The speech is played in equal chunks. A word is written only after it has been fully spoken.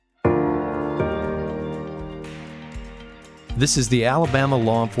This is the Alabama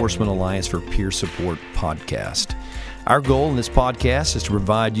Law Enforcement Alliance for Peer Support podcast. Our goal in this podcast is to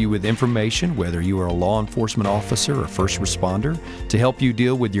provide you with information, whether you are a law enforcement officer or first responder, to help you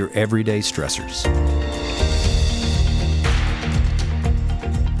deal with your everyday stressors.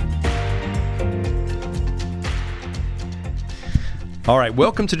 All right,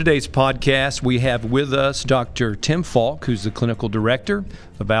 welcome to today's podcast. We have with us Dr. Tim Falk, who's the clinical director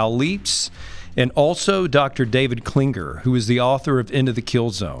of Al Leaps, and also Dr. David Klinger, who is the author of Into the Kill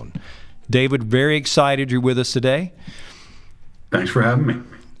Zone. David, very excited you're with us today. Thanks for having me.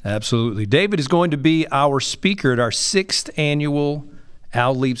 Absolutely. David is going to be our speaker at our 6th annual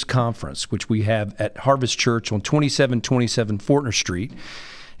Al Leaps conference, which we have at Harvest Church on 2727 Fortner Street.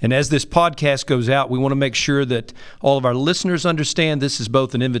 And as this podcast goes out, we want to make sure that all of our listeners understand this is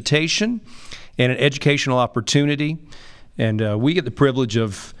both an invitation and an educational opportunity. And we get the privilege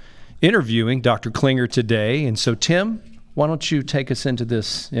of interviewing Dr. Klinger today. And so, Tim, why don't you take us into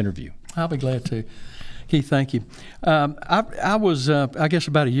this interview? I'll be glad to. Keith, thank you. I was, I guess,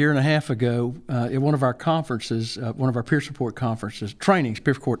 about a year and a half ago at one of our conferences, one of our peer support conferences,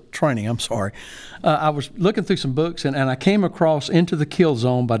 peer support training, I was looking through some books, and I came across Into the Kill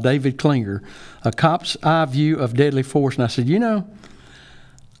Zone by David Klinger, A Cop's Eye View of Deadly Force. And I said,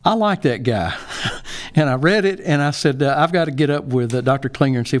 I like that guy. And I read it, and I said, I've got to get up with Dr.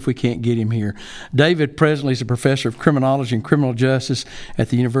 Klinger and see if we can't get him here. David presently is a professor of criminology and criminal justice at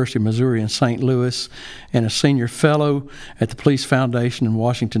the University of Missouri in St. Louis and a senior fellow at the Police Foundation in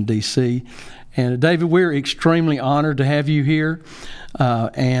Washington, D.C. And David, we're extremely honored to have you here.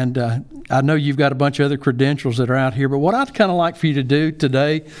 And I know you've got a bunch of other credentials that are out here, but what I'd kind of like for you to do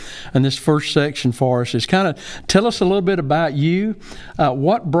today in this first section for us is kind of tell us a little bit about you,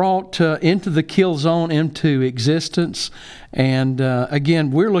 what brought Into the Kill Zone into existence. And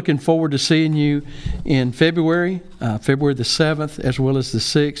again, we're looking forward to seeing you in February the 7th, as well as the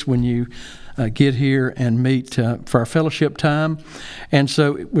 6th, when you get here and meet for our fellowship time. And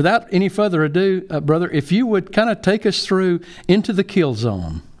so without any further ado, brother, if you would kind of take us through Into the Kill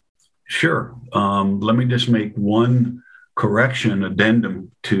Zone. Sure. Let me just make one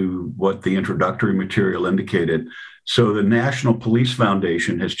addendum to what the introductory material indicated. So the National Police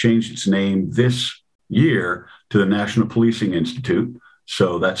Foundation has changed its name this year to the National Policing Institute.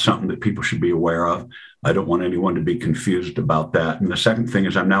 So that's something that people should be aware of. I don't want anyone to be confused about that. And the second thing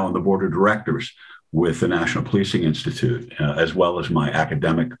is I'm now on the board of directors with the National Policing Institute, as well as my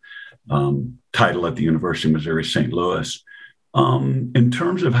academic title at the University of Missouri, St. Louis. In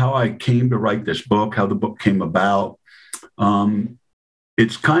terms of how I came to write this book, how the book came about,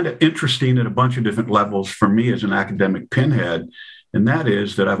 it's kind of interesting at a bunch of different levels for me as an academic pinhead. And that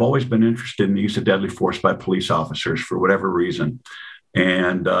is that I've always been interested in the use of deadly force by police officers for whatever reason.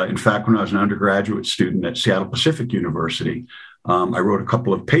 And in fact, when I was an undergraduate student at Seattle Pacific University, I wrote a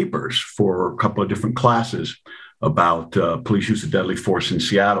couple of papers for a couple of different classes about police use of deadly force in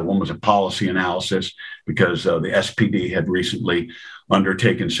Seattle. One was a policy analysis because the SPD had recently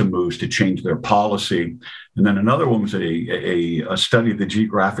undertaken some moves to change their policy. And then another one was a study of the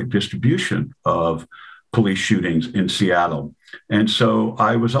geographic distribution of police shootings in Seattle. And so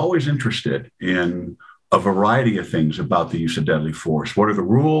I was always interested in a variety of things about the use of deadly force. What are the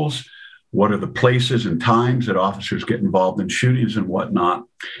rules? What are the places and times that officers get involved in shootings and whatnot?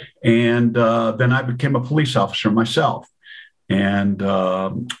 And then I became a police officer myself and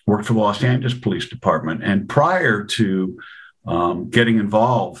worked for the Los Angeles Police Department. And prior to getting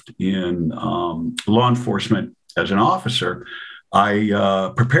involved in law enforcement as an officer,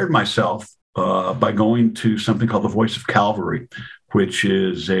 I prepared myself by going to something called the Voice of Calvary, which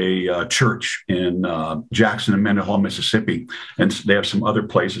is a church in Jackson and Mendenhall, Mississippi. And they have some other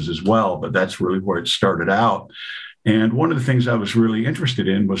places as well, but that's really where it started out. And one of the things I was really interested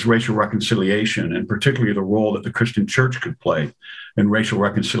in was racial reconciliation, and particularly the role that the Christian church could play in racial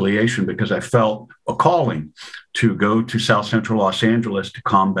reconciliation, because I felt a calling to go to South Central Los Angeles to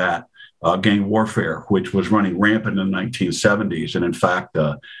combat gang warfare, which was running rampant in the 1970s. And in fact,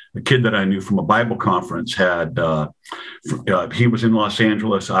 a kid that I knew from a Bible conference he was in Los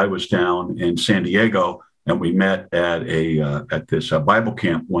Angeles, I was down in San Diego, and we met at this Bible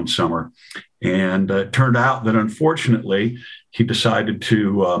camp one summer. And it turned out that unfortunately, he decided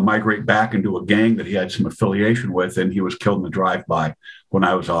to migrate back into a gang that he had some affiliation with, and he was killed in the drive-by when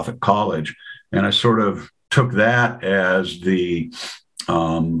I was off at college. And I sort of took that as the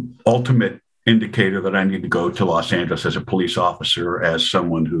ultimate indicator that I need to go to Los Angeles as a police officer, as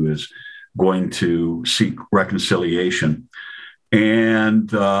someone who is going to seek reconciliation. And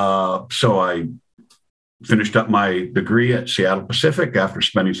so I finished up my degree at Seattle Pacific after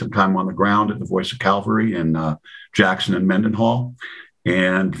spending some time on the ground at the Voice of Calvary in Jackson and Mendenhall.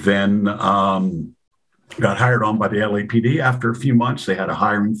 And then got hired on by the LAPD after a few months. They had a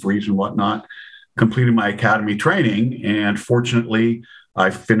hiring freeze and whatnot. Completed my academy training, and fortunately, I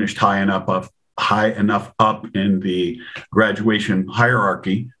finished high enough up in the graduation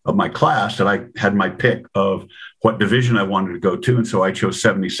hierarchy of my class that I had my pick of what division I wanted to go to. And so I chose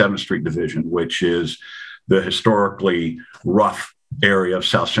 77th Street Division, which is the historically rough area of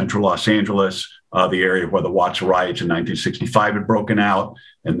South Central Los Angeles, the area where the Watts riots in 1965 had broken out,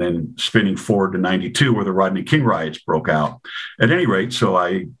 and then spinning forward to 92 where the Rodney King riots broke out. At any rate, so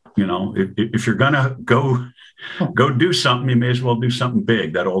if you're going to go do something, you may as well do something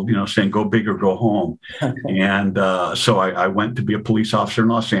big. That old, saying go big or go home. And so I went to be a police officer in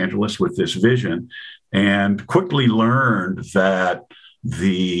Los Angeles with this vision, and quickly learned that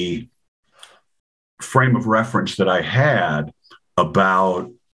the frame of reference that I had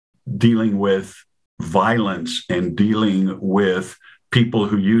about dealing with violence and dealing with people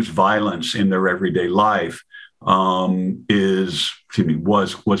who use violence in their everyday life was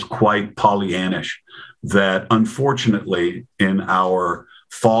quite Pollyannish. That unfortunately, in our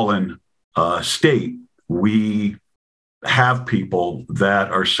fallen state, we have people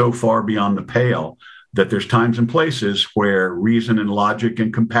that are so far beyond the pale that there's times and places where reason and logic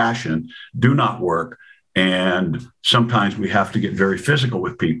and compassion do not work. And sometimes we have to get very physical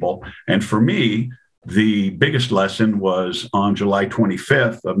with people. And for me, the biggest lesson was on July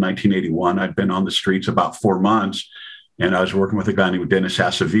 25th of 1981. I'd been on the streets about 4 months, and I was working with a guy named Dennis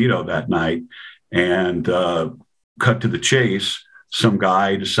Acevedo that night. And cut to the chase, some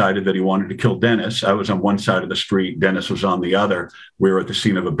guy decided that he wanted to kill Dennis. I was on one side of the street. Dennis was on the other. We were at the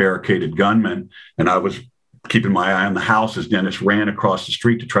scene of a barricaded gunman, and I was keeping my eye on the house as Dennis ran across the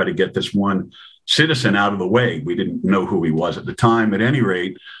street to try to get this one citizen out of the way. We didn't know who he was at the time. At any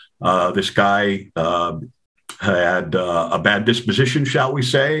rate, this guy had a bad disposition, shall we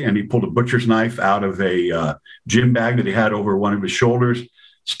say, and he pulled a butcher's knife out of a gym bag that he had over one of his shoulders,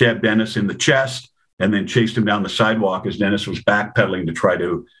 stabbed Dennis in the chest, and then chased him down the sidewalk as Dennis was backpedaling to try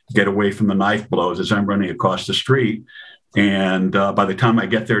to get away from the knife blows as I'm running across the street. And by the time I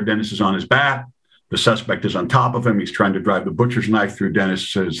get there, Dennis is on his back. The suspect is on top of him. He's trying to drive the butcher's knife through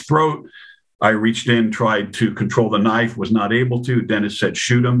Dennis's throat. I reached in, tried to control the knife, was not able to. Dennis said,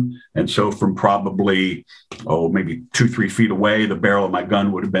 shoot him. And so from probably, maybe 2-3 feet away, the barrel of my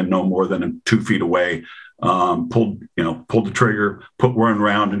gun would have been no more than 2 feet away. Pulled the trigger, put one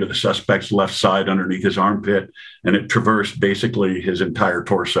round into the suspect's left side underneath his armpit, and it traversed basically his entire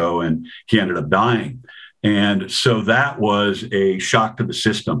torso, and he ended up dying. And so that was a shock to the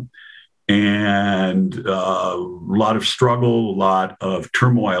system, and a lot of struggle, a lot of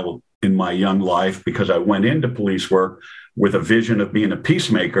turmoil in my young life, because I went into police work with a vision of being a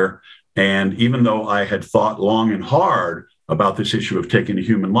peacemaker. And even though I had thought long and hard about this issue of taking a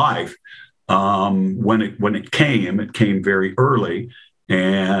human life, when it came very early,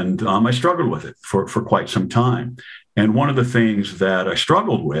 and I struggled with it for quite some time. And one of the things that I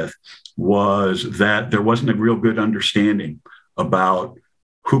struggled with was that there wasn't a real good understanding about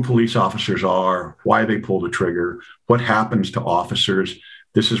who police officers are, why they pull the trigger, what happens to officers.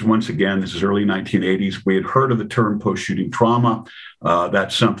 This is early 1980s. We had heard of the term post-shooting trauma.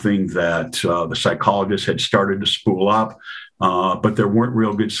 That's something that the psychologists had started to spool up. But there weren't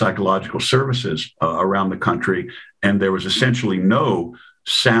real good psychological services around the country. And there was essentially no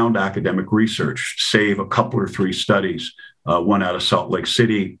sound academic research, save a couple or three studies, one out of Salt Lake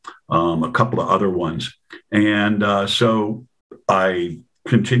City, a couple of other ones. And so I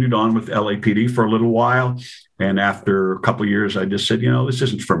continued on with LAPD for a little while. And after a couple of years, I just said, this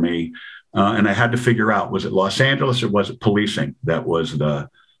isn't for me. And I had to figure out, was it Los Angeles or was it policing? That was the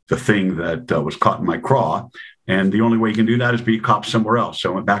thing that was caught in my craw. And the only way you can do that is be a cop somewhere else.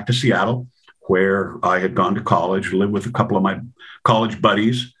 So I went back to Seattle, where I had gone to college, lived with a couple of my college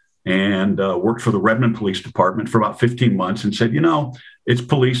buddies, and worked for the Redmond Police Department for about 15 months and said, it's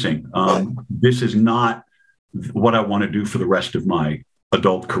policing. This is not what I want to do for the rest of my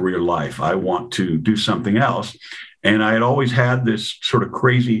adult career life. I want to do something else. And I had always had this sort of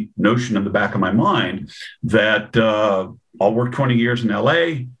crazy notion in the back of my mind that I'll work 20 years in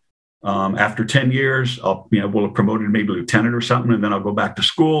LA. After 10 years, we'll have promoted maybe lieutenant or something, and then I'll go back to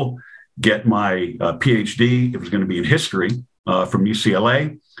school, get my PhD. It was going to be in history from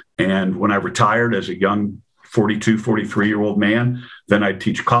UCLA. And when I retired as a young 42, 43-year-old man, then I'd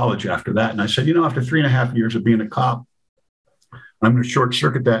teach college after that. And I said, after 3.5 years of being a cop, I'm going to short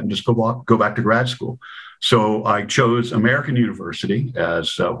circuit that and just go back to grad school. So I chose American University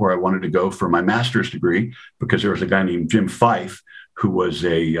as where I wanted to go for my master's degree, because there was a guy named Jim Fife who was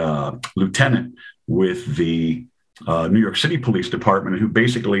a lieutenant with the New York City Police Department, who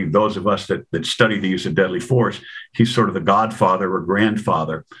basically, those of us that study the use of deadly force, he's sort of the godfather or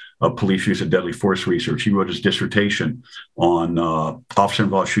grandfather of police use of deadly force research. He wrote his dissertation on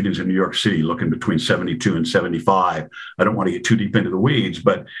officer-involved shootings in New York City, looking between 72 and 75. I don't want to get too deep into the weeds,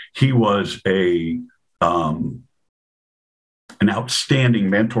 but he was an outstanding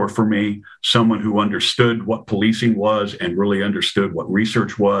mentor for me, someone who understood what policing was and really understood what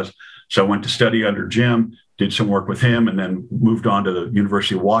research was. So I went to study under Jim, did some work with him, and then moved on to the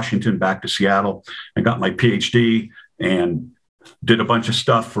University of Washington, back to Seattle, and got my PhD and did a bunch of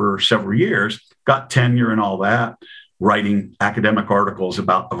stuff for several years, got tenure and all that, writing academic articles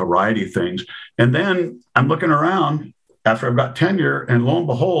about a variety of things. And then I'm looking around after I've got tenure, and lo and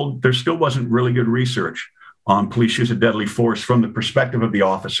behold, there still wasn't really good research on police use of deadly force from the perspective of the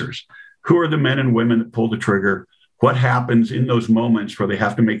officers. Who are the men and women that pull the trigger? What happens in those moments where they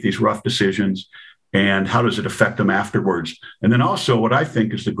have to make these rough decisions? And how does it affect them afterwards? And then also what I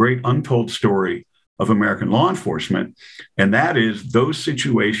think is the great untold story of American law enforcement, and that is those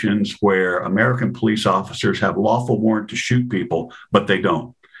situations where American police officers have lawful warrant to shoot people, but they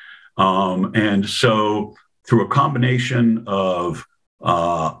don't. And so through a combination of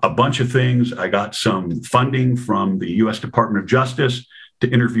a bunch of things, I got some funding from the U.S. Department of Justice to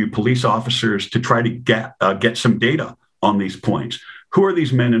interview police officers to try to get some data on these points. Who are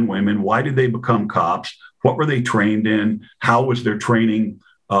these men and women? Why did they become cops? What were they trained in? How was their training?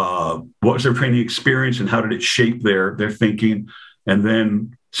 What was their training experience, and how did it shape their thinking? And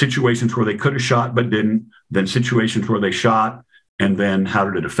then situations where they could have shot but didn't, then situations where they shot, and then how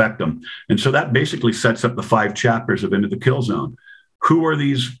did it affect them? And so that basically sets up the 5 chapters of Into the Kill Zone. Who are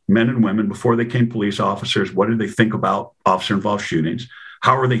these men and women before they became police officers? What did they think about officer-involved shootings?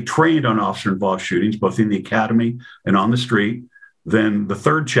 How are they trained on officer-involved shootings, both in the academy and on the street? Then the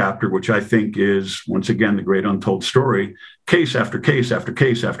 3rd chapter, which I think is, once again, the great untold story, case after case after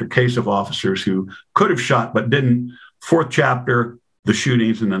case after case of officers who could have shot but didn't. 4th chapter, the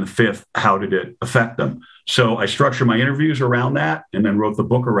shootings, and then the 5th, how did it affect them? So I structured my interviews around that and then wrote the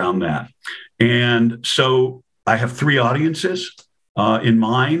book around that. And so I have 3 audiences in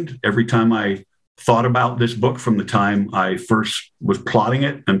mind every time I thought about this book, from the time I first was plotting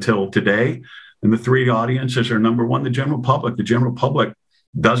it until today. And the 3 audiences are, number one, the general public. The general public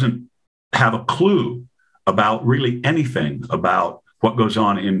doesn't have a clue about really anything about what goes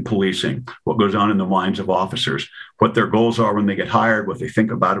on in policing, what goes on in the minds of officers, what their goals are when they get hired, what they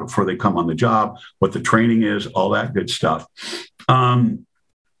think about it before they come on the job, what the training is, all that good stuff. And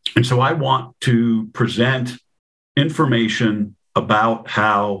so I want to present information about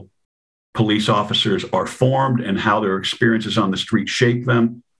how police officers are formed and how their experiences on the street shape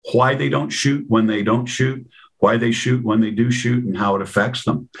them, why they don't shoot when they don't shoot, why they shoot when they do shoot, and how it affects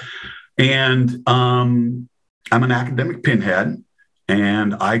them. And I'm an academic pinhead,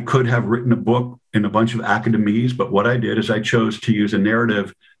 and I could have written a book in a bunch of academies, but what I did is I chose to use a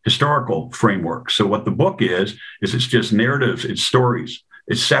narrative historical framework. So what the book is it's just narratives, it's stories,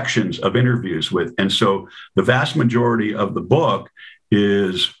 it's sections of interviews with. And so the vast majority of the book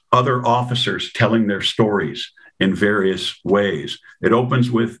is other officers telling their stories in various ways. It opens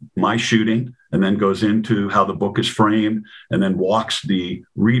with my shooting and then goes into how the book is framed and then walks the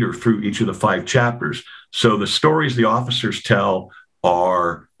reader through each of the 5 chapters. So the stories the officers tell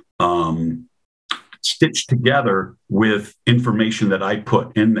are stitched together with information that I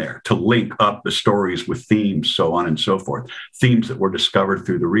put in there to link up the stories with themes, so on and so forth, themes that were discovered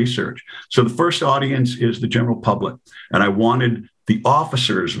through the research. So the first audience is the general public, and I wanted the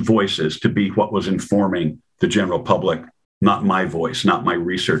officers' voices to be what was informing the general public, not my voice, not my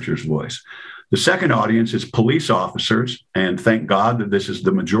researcher's voice. The second audience is police officers, and thank God that this is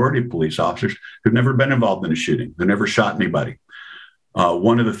the majority of police officers who've never been involved in a shooting, who never shot anybody.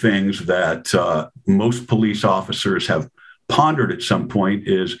 One of the things that most police officers have pondered at some point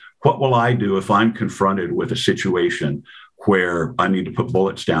is, what will I do if I'm confronted with a situation where I need to put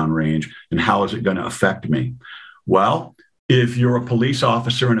bullets downrange, and how is it going to affect me? Well, if you're a police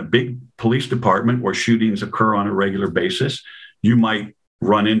officer in a big police department where shootings occur on a regular basis, you might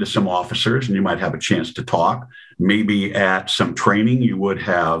run into some officers and you might have a chance to talk. Maybe at some training, you would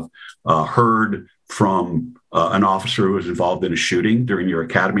have heard from an officer who was involved in a shooting during your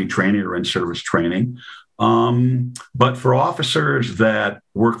academy training or in-service training. But for officers that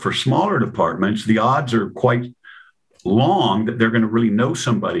work for smaller departments, the odds are quite long that they're going to really know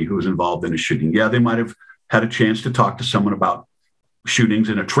somebody who was involved in a shooting. Yeah, they might have had a chance to talk to someone about shootings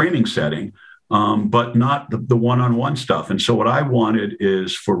in a training setting, but not the one-on-one stuff. And so what I wanted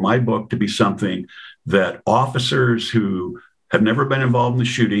is for my book to be something that officers who have never been involved in the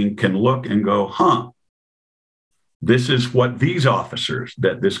shooting can look and go, this is what these officers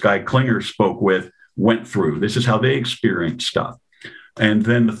that this guy Klinger spoke with went through. This is how they experienced stuff. And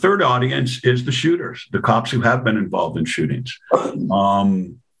then the third audience is the shooters, the cops who have been involved in shootings.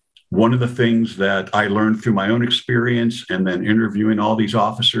 One of the things that I learned through my own experience and then interviewing all these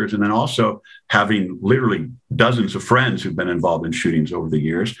officers, and then also having literally dozens of friends who've been involved in shootings over the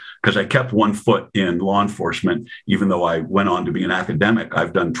years, because I kept one foot in law enforcement, even though I went on to be an academic.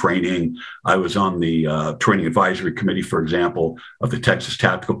 I've done training. I was on the training advisory committee, for example, of the Texas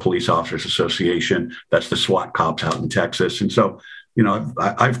Tactical Police Officers Association. That's the SWAT cops out in Texas. And so,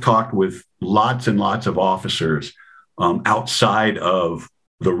 I've talked with lots and lots of officers outside of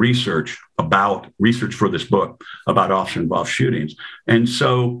the research for this book about officer-involved shootings. And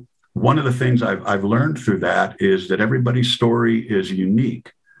so one of the things I've learned through that is that everybody's story is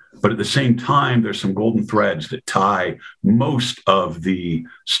unique, but at the same time, there's some golden threads that tie most of the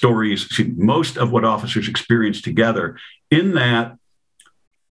stories, most of what officers experience together, in that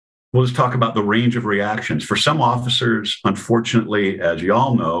we'll just talk about the range of reactions. For some officers, unfortunately, as you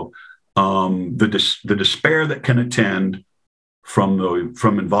all know, the despair that can attend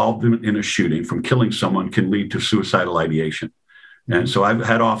from involvement in a shooting, from killing someone, can lead to suicidal ideation. And so I've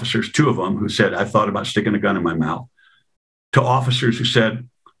had officers, 2 of them, who said, I thought about sticking a gun in my mouth, to officers who said,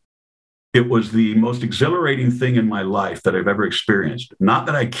 it was the most exhilarating thing in my life that I've ever experienced. Not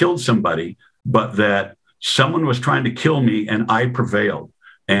that I killed somebody, but that someone was trying to kill me and I prevailed.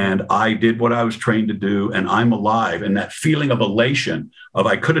 And I did what I was trained to do, and I'm alive. And that feeling of elation of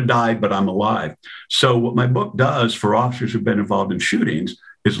I could have died, but I'm alive. So what my book does for officers who've been involved in shootings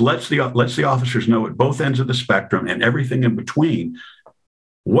is lets the officers know at both ends of the spectrum and everything in between,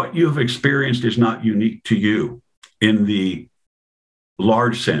 what you've experienced is not unique to you in the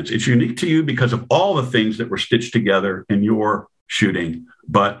large sense. It's unique to you because of all the things that were stitched together in your shooting,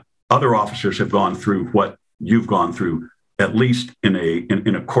 but other officers have gone through what you've gone through, at least in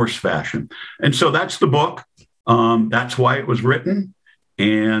a course fashion. And so that's the book. That's why it was written.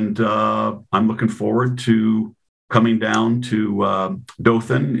 And I'm looking forward to coming down to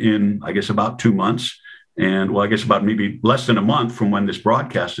Dothan in, I guess, about 2 months. And I guess about maybe less than a month from when this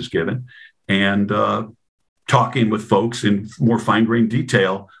broadcast is given, and talking with folks in more fine-grained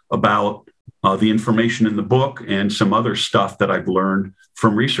detail about the information in the book and some other stuff that I've learned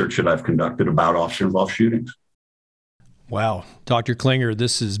from research that I've conducted about officer-involved shootings. Wow. Dr. Klinger,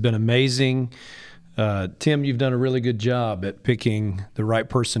 this has been amazing. Tim, you've done a really good job at picking the right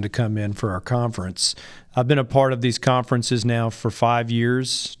person to come in for our conference. I've been a part of these conferences now for 5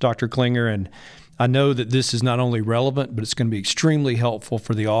 years, Dr. Klinger, and I know that this is not only relevant, but it's going to be extremely helpful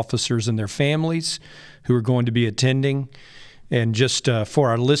for the officers and their families who are going to be attending. And just for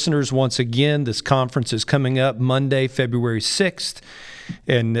our listeners, once again, this conference is coming up Monday, February 6th.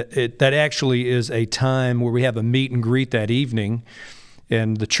 And that actually is a time where we have a meet and greet that evening.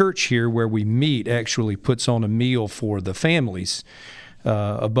 And the church here where we meet actually puts on a meal for the families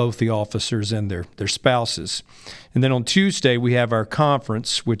of both the officers and their spouses. And then on Tuesday, we have our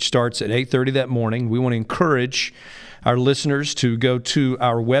conference, which starts at 8:30 that morning. We want to encourage our listeners to go to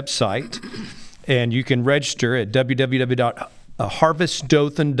our website, and you can register at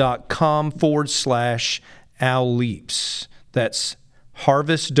www.harvestdothan.com/Al-Leaps. That's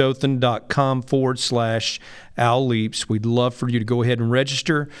harvestdothan.com/Al-Leaps. We'd love for you to go ahead and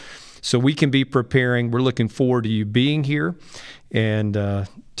register so we can be preparing. We're looking forward to you being here. And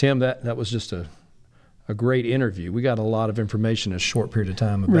Tim, that was just a great interview. We got a lot of information in a short period of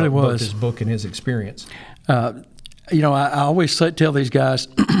time about both his book and his experience. I always tell these guys,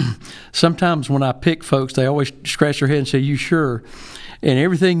 sometimes when I pick folks, they always scratch their head and say, "You sure?" And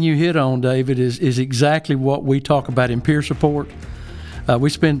everything you hit on, David, is exactly what we talk about in peer support. We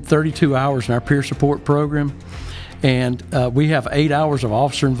spend 32 hours in our peer support program, and we have 8 hours of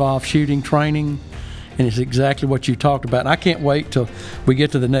officer-involved shooting training, and it's exactly what you talked about. And I can't wait till we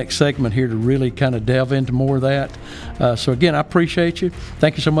get to the next segment here to really kind of delve into more of that. So again, I appreciate you.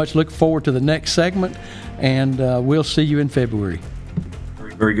 Thank you so much. Look forward to the next segment, and we'll see you in February.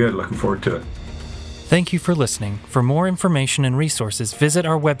 Very, very good. Looking forward to it. Thank you for listening. For more information and resources, visit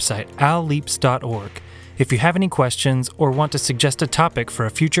our website, alleaps.org. If you have any questions or want to suggest a topic for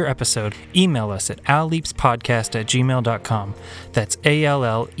a future episode, email us at alleapspodcast@gmail.com. That's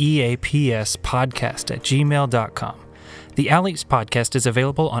ALLEAPS podcast@gmail.com. The Al Leaps Podcast is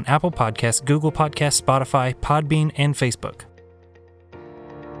available on Apple Podcasts, Google Podcasts, Spotify, Podbean, and Facebook.